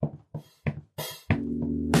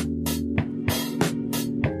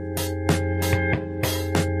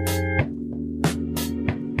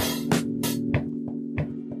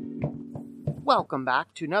Welcome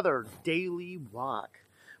back to another Daily Walk.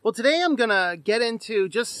 Well, today I'm going to get into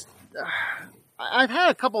I've had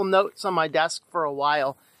a couple notes on my desk for a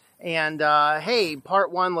while. And, hey, part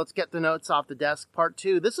one, let's get the notes off the desk. Part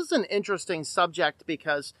two, this is an interesting subject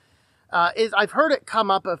because I've heard it come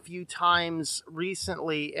up a few times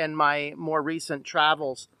recently in my more recent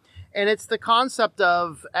travels. And it's the concept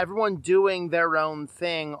of everyone doing their own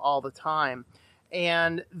thing all the time.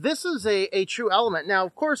 And this is a true element. Now,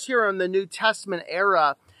 of course, here in the New Testament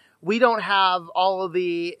era, we don't have all of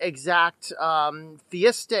the exact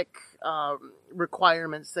theistic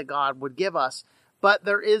requirements that God would give us. But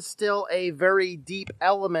there is still a very deep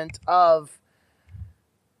element of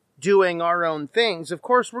doing our own things. Of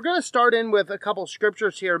course, we're going to start in with a couple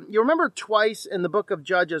scriptures here. You remember twice in the book of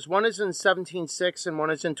Judges. One is in 17:6 and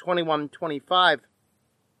one is in 21:25.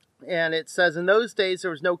 And it says, "In those days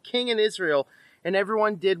there was no king in Israel, and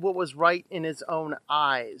everyone did what was right in his own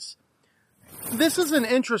eyes." This is an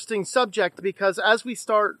interesting subject because as we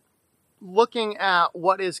start looking at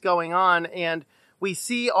what is going on and we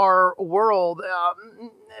see our world,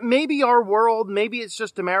 maybe it's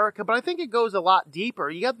just America, but I think it goes a lot deeper.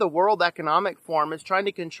 You got the World Economic Forum is trying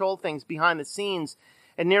to control things behind the scenes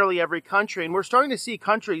in nearly every country, and we're starting to see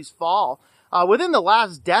countries fall. Within the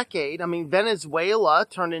last decade, Venezuela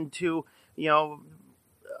turned into,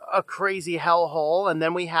 a crazy hellhole, and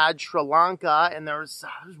then we had Sri Lanka, and there's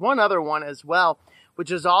one other one as well,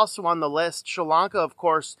 which is also on the list. Sri Lanka, of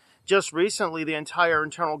course, just recently, the entire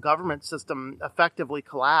internal government system effectively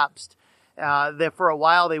collapsed. That for a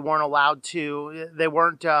while they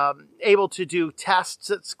weren't able to do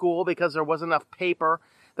tests at school because there wasn't enough paper,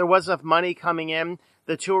 there wasn't enough money coming in.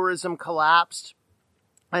 The tourism collapsed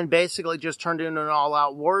and basically just turned into an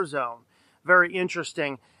all-out war zone. Very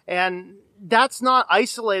interesting. And that's not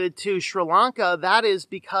isolated to Sri Lanka. That is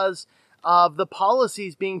because of the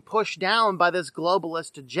policies being pushed down by this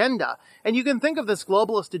globalist agenda. And you can think of this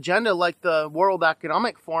globalist agenda like the World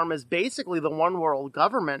Economic Forum as basically the one world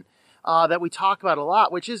government that we talk about a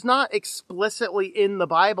lot, which is not explicitly in the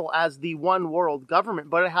Bible as the one world government,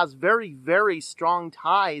 but it has very, very strong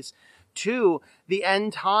ties to the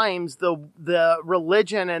end times, the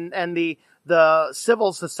religion and the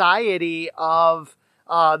civil society of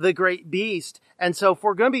the great beast. And so if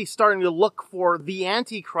we're going to be starting to look for the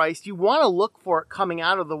Antichrist, you want to look for it coming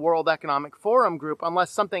out of the World Economic Forum group, unless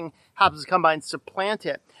something happens to come by and supplant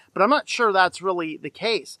it. But I'm not sure that's really the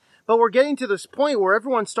case. But we're getting to this point where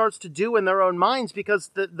everyone starts to do in their own minds because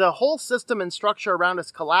the whole system and structure around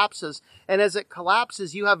us collapses. And as it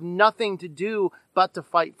collapses, you have nothing to do but to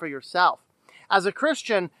fight for yourself. As a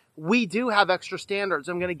Christian, we do have extra standards.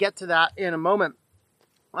 I'm going to get to that in a moment.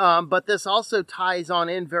 But this also ties on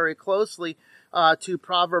in very closely to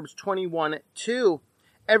Proverbs 21:2.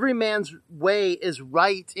 Every man's way is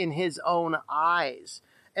right in his own eyes.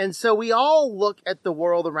 And so we all look at the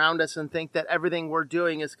world around us and think that everything we're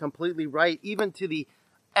doing is completely right, even to the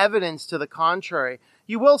evidence to the contrary.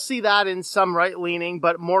 You will see that in some right-leaning,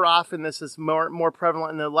 but more often this is more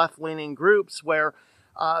prevalent in the left-leaning groups where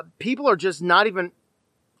people are just not even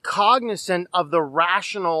cognizant of the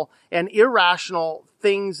rational and irrational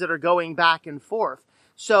things that are going back and forth.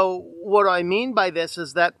 So what I mean by this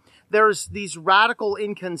is that there's these radical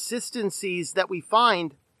inconsistencies that we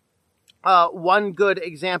find. One good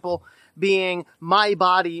example being my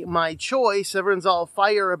body, my choice. Everyone's all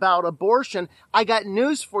fire about abortion. I got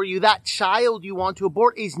news for you. That child you want to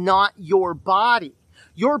abort is not your body.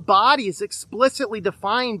 Your body is explicitly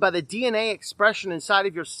defined by the DNA expression inside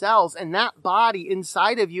of your cells, and that body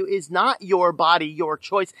inside of you is not your body, your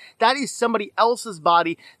choice. That is somebody else's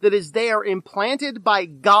body that is there implanted by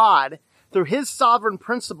God through his sovereign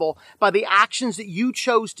principle by the actions that you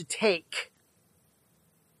chose to take.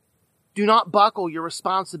 Do not buckle your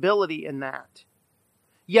responsibility in that.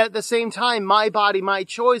 Yet at the same time, my body, my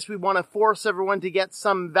choice, we want to force everyone to get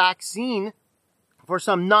some vaccine for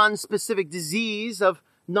some non-specific disease of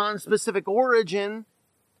non-specific origin.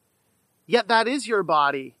 Yet that is your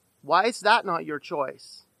body. Why is that not your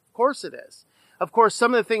choice? Of course it is. Of course,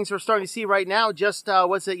 some of the things we're starting to see right now,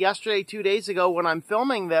 was it yesterday, 2 days ago when I'm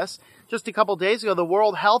filming this, just a couple days ago, the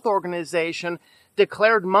World Health Organization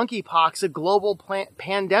declared monkeypox a global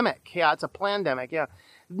pandemic. Yeah, it's a plandemic, yeah.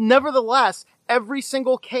 Nevertheless, every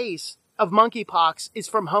single case of monkeypox is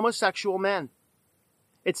from homosexual men.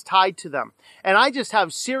 It's tied to them. And I just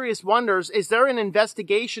have serious wonders. Is there an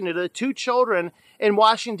investigation into the 2 children in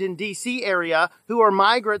Washington, D.C. area who are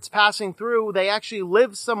migrants passing through? They actually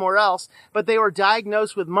live somewhere else, but they were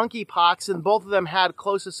diagnosed with monkeypox, and both of them had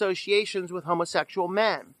close associations with homosexual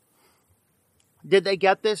men. Did they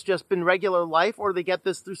get this just in regular life, or did they get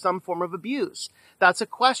this through some form of abuse? That's a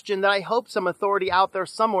question that I hope some authority out there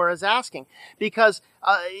somewhere is asking. Because,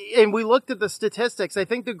 and we looked at the statistics, I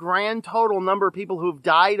think the grand total number of people who've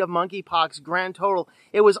died of monkeypox, grand total,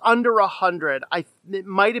 it was under 100. It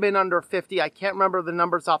might have been under 50. I can't remember the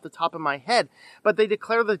numbers off the top of my head. But they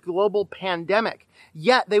declare the global pandemic.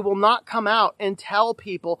 Yet they will not come out and tell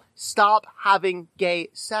people, stop having gay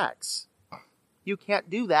sex. You can't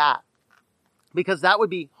do that, because that would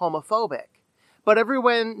be homophobic. But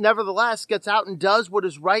everyone, nevertheless, gets out and does what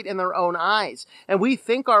is right in their own eyes. And we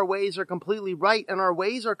think our ways are completely right, and our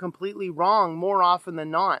ways are completely wrong more often than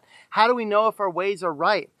not. How do we know if our ways are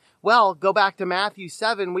right? Well, go back to Matthew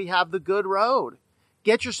 7, we have the good road.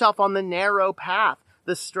 Get yourself on the narrow path,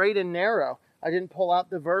 the straight and narrow. I didn't pull out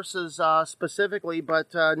the verses specifically,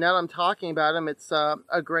 but now that I'm talking about them, it's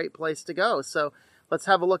a great place to go. So let's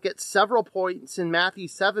have a look at several points in Matthew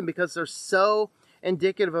 7 because they're so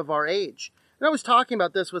indicative of our age. And I was talking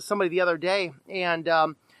about this with somebody the other day and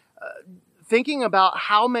thinking about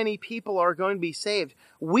how many people are going to be saved.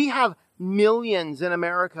 We have millions in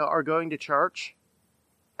America are going to church.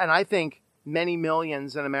 And I think many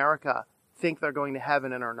millions in America think they're going to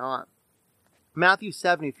heaven and are not. Matthew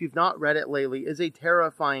 7, if you've not read it lately, is a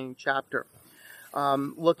terrifying chapter.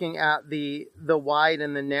 Looking at the wide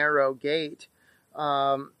and the narrow gate.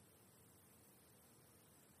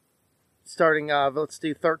 Starting, let's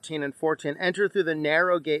do 13 and 14. Enter through the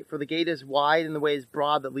narrow gate, for the gate is wide and the way is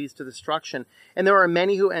broad that leads to destruction. And there are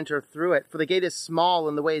many who enter through it. For the gate is small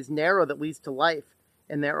and the way is narrow that leads to life.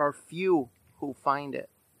 And there are few who find it.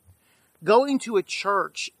 Going to a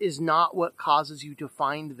church is not what causes you to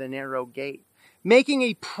find the narrow gate. Making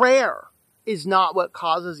a prayer is not what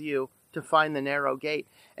causes you to find the narrow gate.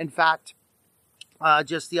 In fact,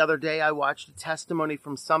 just the other day, I watched a testimony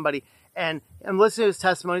from somebody, and I'm listening to his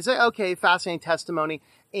testimony. It's like, okay, fascinating testimony.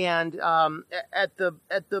 And at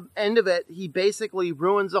the end of it, he basically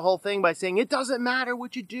ruins the whole thing by saying, it doesn't matter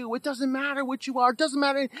what you do. It doesn't matter what you are. It doesn't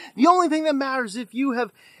matter. The only thing that matters is if you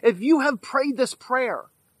have prayed this prayer.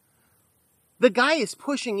 The guy is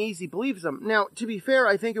pushing easy believism. Now, to be fair,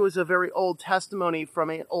 I think it was a very old testimony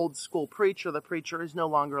from an old school preacher. The preacher is no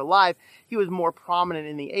longer alive. He was more prominent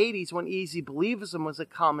in the 80s when easy believism was a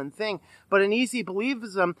common thing. But in easy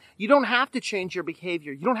believism, you don't have to change your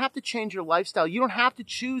behavior. You don't have to change your lifestyle. You don't have to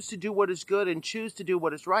choose to do what is good and choose to do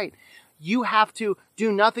what is right. You have to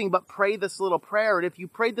do nothing but pray this little prayer. And if you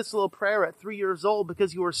prayed this little prayer at 3 years old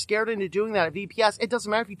because you were scared into doing that at VPS, it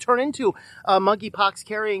doesn't matter if you turn into a monkeypox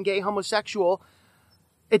carrying gay homosexual.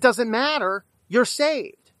 It doesn't matter. You're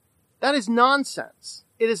saved. That is nonsense.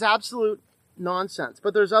 It is absolute nonsense.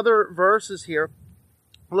 But there's other verses here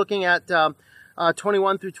looking at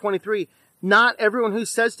 21 through 23. Not everyone who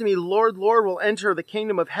says to me, Lord, Lord, will enter the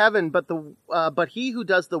kingdom of heaven, but he who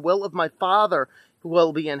does the will of my Father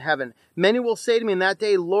will be in heaven. Many will say to me in that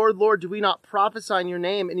day, Lord, Lord, do we not prophesy in your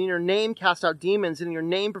name, and in your name cast out demons, and in your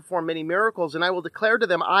name perform many miracles? And I will declare to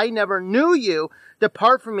them, I never knew you.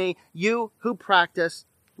 Depart from me, you who practice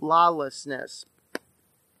lawlessness.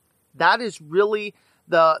 That is really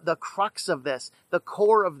the crux of this, the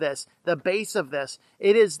core of this, the base of this.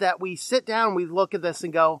 It is that we sit down, we look at this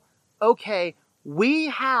and go, okay, we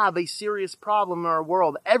have a serious problem in our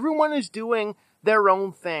world. Everyone is doing their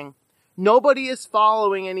own thing. Nobody is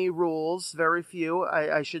following any rules, very few,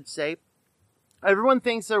 I should say. Everyone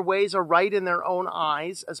thinks their ways are right in their own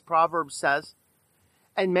eyes, as Proverbs says.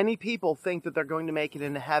 And many people think that they're going to make it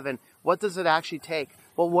into heaven. What does it actually take?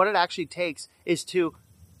 Well, what it actually takes is to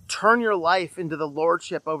turn your life into the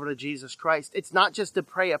lordship over to Jesus Christ. It's not just to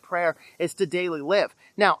pray a prayer, it's to daily live.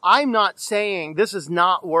 Now, I'm not saying this is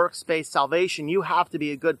not works-based salvation. You have to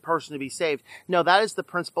be a good person to be saved. No, that is the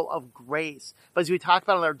principle of grace. But as we talked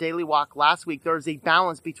about in our daily walk last week, there is a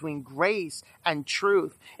balance between grace and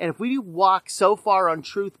truth. And if we walk so far on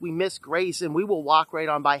truth, we miss grace and we will walk right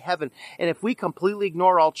on by heaven. And if we completely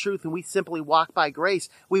ignore all truth and we simply walk by grace,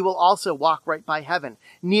 we will also walk right by heaven.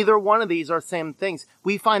 Neither one of these are the same things.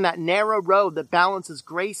 We find that narrow road that balances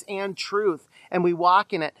grace and truth, and we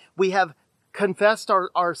walk in it. We have confessed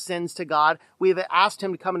our sins to God. We have asked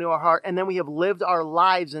Him to come into our heart, and then we have lived our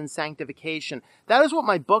lives in sanctification. That is what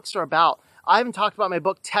my books are about. I haven't talked about my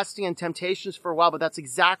book, Testing and Temptations, for a while, but that's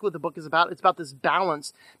exactly what the book is about. It's about this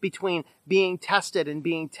balance between being tested and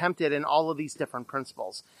being tempted and all of these different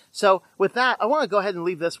principles. So with that, I want to go ahead and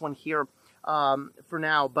leave this one here for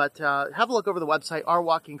now, but have a look over the website,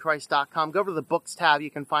 ourwalkinchrist.com. Go over to the books tab. You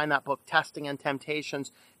can find that book, Testing and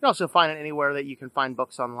Temptations. You can also find it anywhere that you can find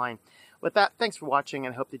books online. With that, thanks for watching,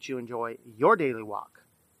 and I hope that you enjoy your daily walk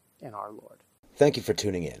in our Lord. Thank you for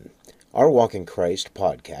tuning in. Our Walk in Christ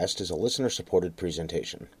podcast is a listener-supported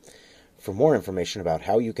presentation. For more information about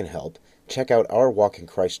how you can help, check out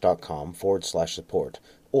ourwalkinchrist.com/support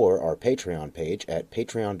or our Patreon page at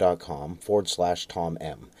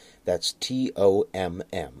patreon.com/TomM. That's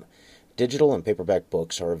TOMM. Digital and paperback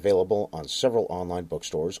books are available on several online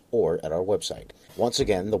bookstores or at our website. Once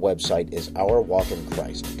again, the website is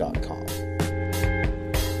ourwalkinchrist.com.